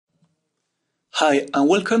Hi and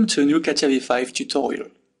welcome to a new Catia V5 tutorial.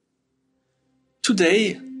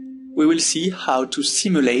 Today we will see how to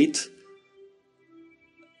simulate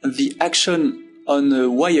the action on a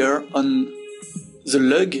wire on the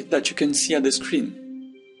lug that you can see on the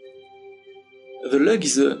screen. The lug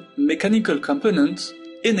is a mechanical component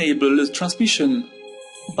enabling the transmission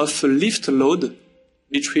of a lift load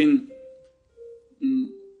between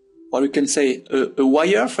what we can say a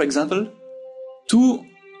wire, for example, to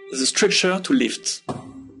the structure to lift.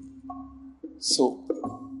 So,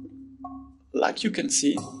 like you can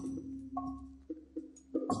see,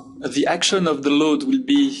 the action of the load will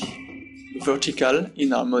be vertical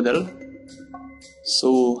in our model.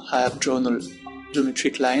 So I have drawn a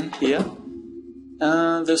geometric line here.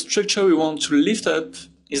 And the structure we want to lift up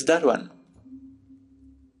is that one.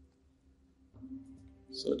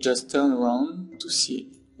 So just turn around to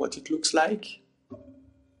see what it looks like.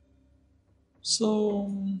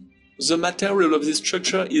 So the material of this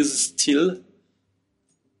structure is steel,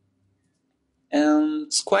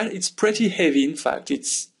 and it's pretty heavy. In fact,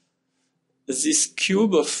 this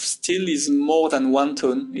cube of steel is more than 1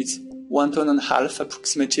 ton. It's 1.5 tons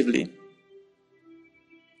approximately.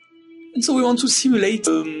 And so we want to simulate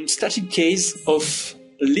a static case of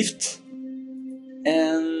a lift,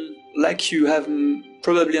 and like you have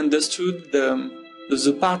probably understood,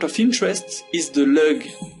 the part of interest is the lug.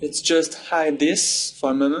 Let's just hide this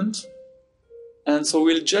for a moment. And so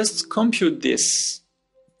we'll just compute this.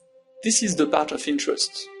 This is the part of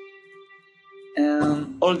interest.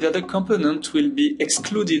 And all the other components will be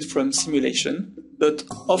excluded from simulation. But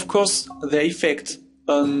of course, the effect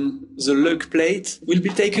on the lug plate will be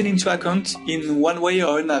taken into account in one way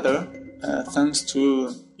or another, thanks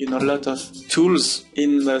to a lot of tools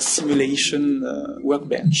in the simulation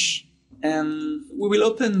workbench. And we will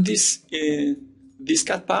open this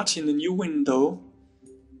CAD part in a new window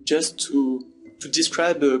just to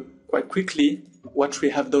describe quite quickly what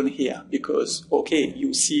we have done here. Because, okay,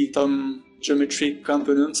 you see some geometric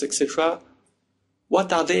components, etc.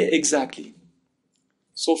 What are they exactly?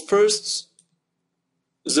 So first,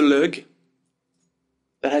 the lug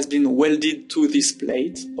that has been welded to this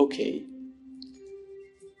plate. Okay.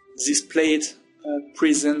 This plate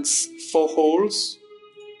presents 4 holes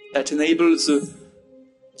that enables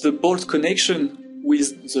the bolt connection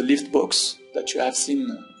with the lift box that you have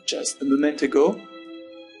seen just a moment ago.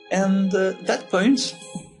 And that point,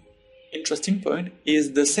 interesting point,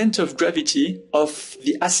 is the center of gravity of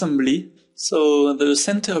the assembly. So the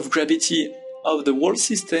center of gravity of the whole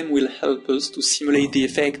system will help us to simulate the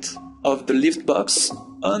effect of the lift box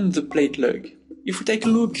on the plate lug. If we take a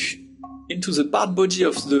look into the part body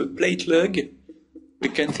of the plate lug, we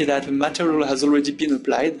can see that the material has already been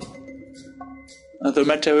applied. The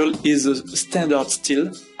material is a standard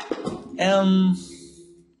steel. And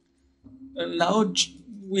now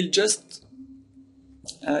we'll just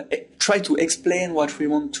try to explain what we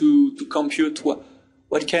want to compute,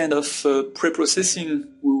 what kind of pre-processing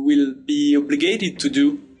we will be obligated to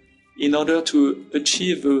do in order to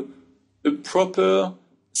achieve a proper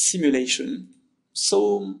simulation.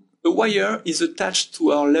 So a wire is attached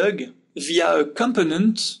to our lug via a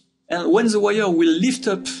component, and when the wire will lift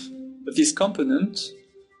up this component,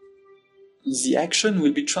 the action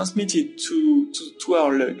will be transmitted to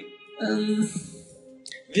our lug.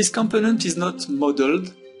 This component is not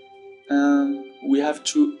modeled, and we have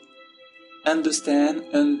to understand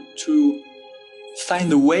and to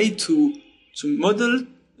find a way to model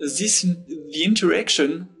the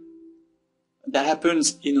interaction that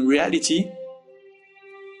happens in reality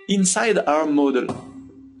inside our model.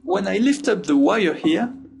 When I lift up the wire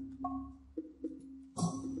here,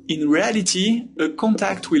 in reality, a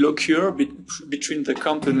contact will occur between the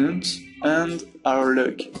component and our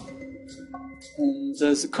lug. And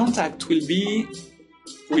the contact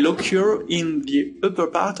will occur in the upper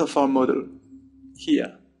part of our model,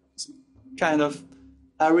 here. It's kind of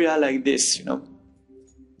area like this,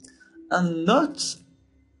 and not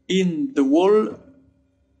in the whole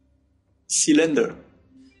cylinder.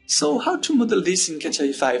 So how to model this in Catia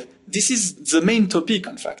V5? This is the main topic,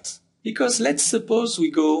 in fact. Because let's suppose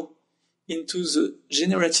we go into the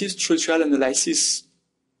generative structural analysis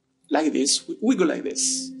like this. We go like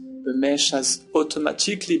this. The mesh has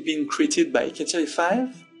automatically been created by Catia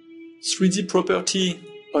V5. 3D property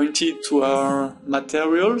pointed to our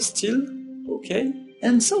material still. Okay.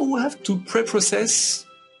 And so we have to pre-process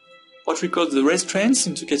what we call the restraints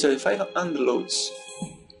into Catia V5 and the loads.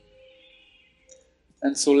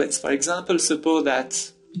 And so let's, for example, suppose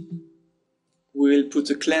that we will put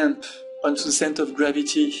a clamp onto the center of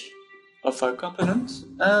gravity of our component,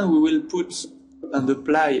 and we will put and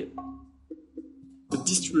apply the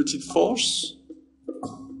distributed force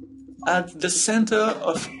at the center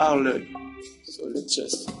of our lug. So let's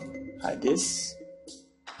just hide this.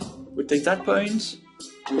 We take that point,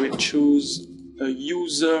 we will choose a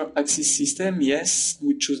user axis system, yes,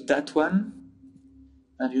 we choose that one.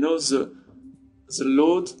 And you know the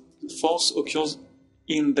load, the force occurs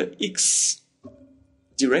in the x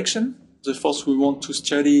direction. The force we want to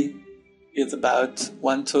study is about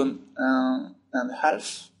 1 ton and a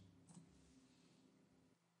half.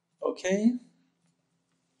 Okay.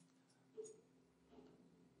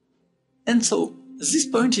 And so this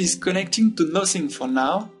point is connecting to nothing for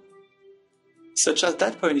now, such as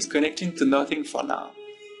that point is connecting to nothing for now.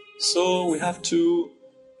 So we have to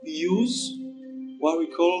use what we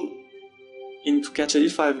call, in Catia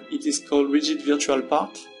V5 it is called rigid virtual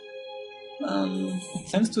part.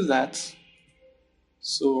 Thanks to that,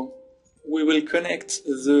 so we will connect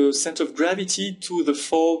the center of gravity to the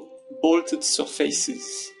 4 bolted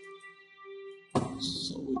surfaces.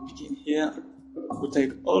 So we begin here, we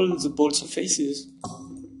take all the bolt surfaces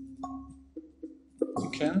we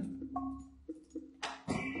can.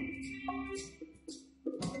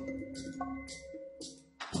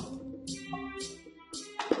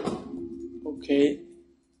 Okay,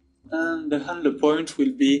 and the handle point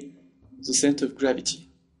will be the center of gravity.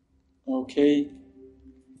 Okay,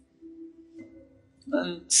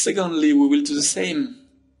 and secondly, we will do the same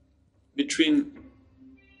between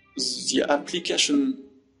the application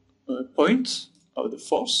point of the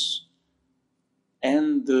force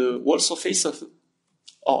and the wall surface of,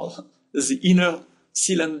 or the inner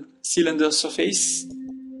cylinder surface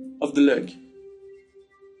of the lug.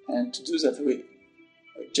 And to do that, we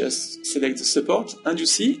just select the support, and you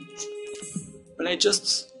see, when I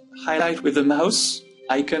just highlight with the mouse,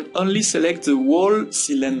 I can only select the wall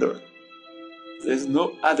cylinder. There's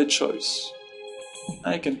no other choice.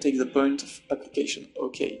 I can take the point of application.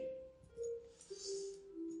 Okay.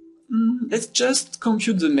 Let's just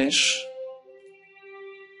compute the mesh.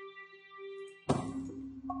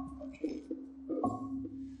 Okay.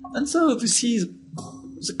 And so you see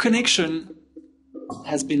the connection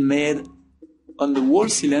has been made on the wall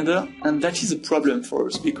cylinder, and that is a problem for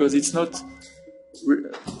us because it's not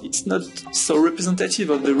so representative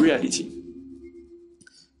of the reality.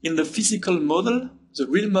 In the physical model, the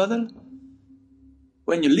real model,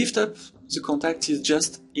 when you lift up, the contact is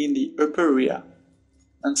just in the upper area.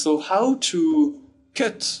 And so how to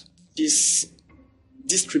cut this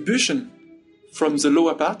distribution from the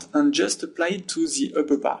lower part and just apply it to the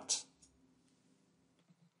upper part?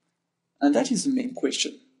 And that is the main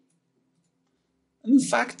question. In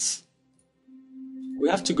fact, we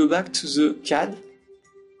have to go back to the CAD,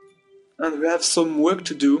 and we have some work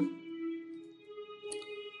to do.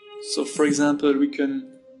 So for example, we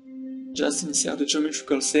can just insert a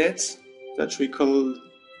geometrical set that we call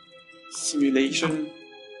simulation,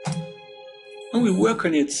 and we work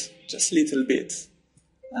on it just a little bit.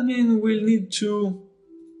 I mean, we'll need to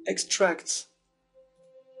extract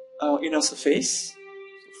our inner surface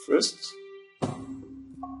first,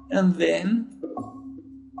 and then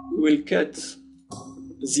we will cut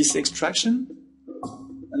this extraction,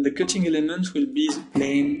 and the cutting element will be the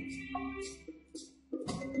plane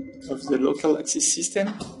of the local axis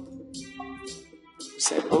system. We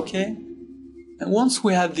said OK. And once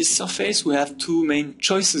we have this surface, we have 2 main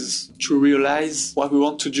choices to realize what we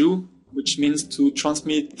want to do, which means to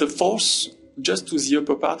transmit the force just to the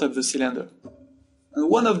upper part of the cylinder. And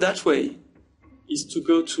one of that way is to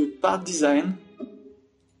go to part design,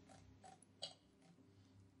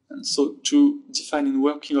 and so to define in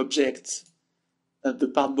working object the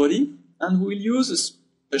part body, and we'll use a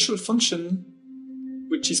special function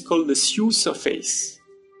which is called the sew surface.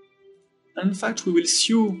 And in fact, we will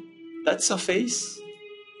sew that surface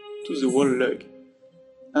to the wall lug.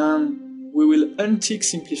 And we will untick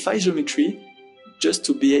simplify geometry just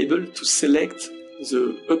to be able to select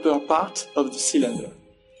the upper part of the cylinder.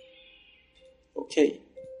 Okay.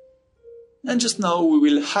 And just now we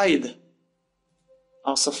will hide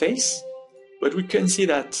our surface, but we can see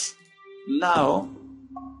that now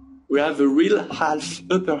we have a real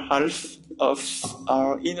upper half of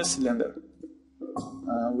our inner cylinder.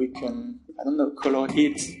 We can, color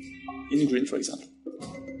it in green, for example.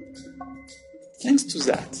 Thanks to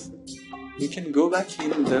that, we can go back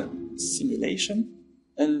in the simulation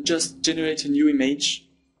and just generate a new image,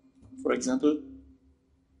 for example.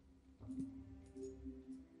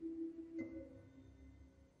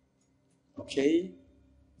 Okay,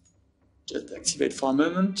 just activate for a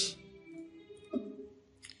moment.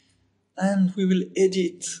 And we will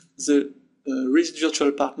edit the rigid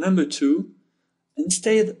virtual part number 2.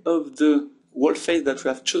 Instead of the wall face that we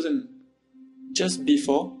have chosen just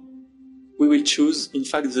before, we will choose, in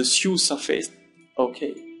fact, the SU surface.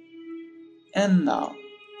 Okay. And now,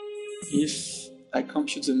 if I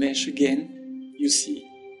compute the mesh again, you see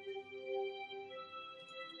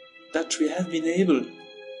that we have been able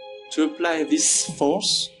to apply this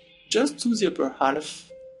force just to the upper half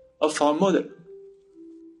of our model.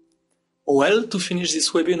 Well, to finish this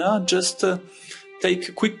webinar, just take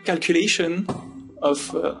a quick calculation of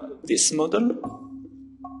this model.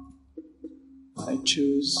 I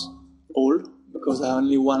choose all, because I have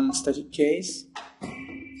only one static case.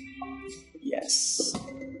 Yes.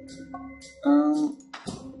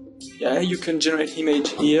 Yeah, you can generate image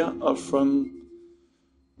here or from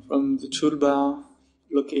the toolbar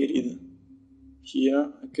located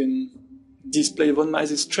here. I can display von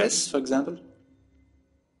Mises stress, for example.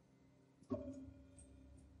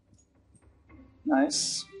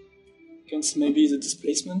 Nice. You can see maybe the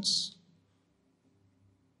displacements.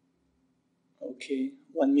 Okay,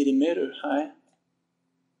 1 millimeter high.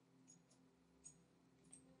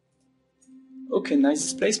 Okay, nice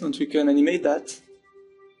displacement. We can animate that.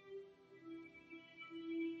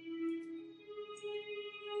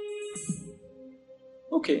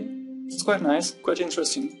 Okay, it's quite nice, quite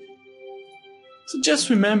interesting. So just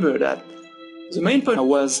remember that the main point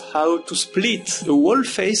was how to split the whole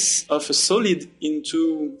face of a solid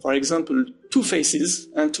into, for example, two faces,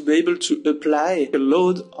 and to be able to apply a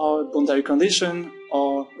load or boundary condition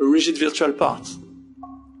or a rigid virtual part.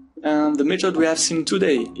 And the method we have seen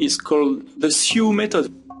today is called the SU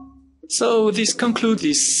method. So this concludes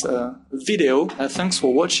this video. Thanks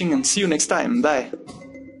for watching and see you next time. Bye.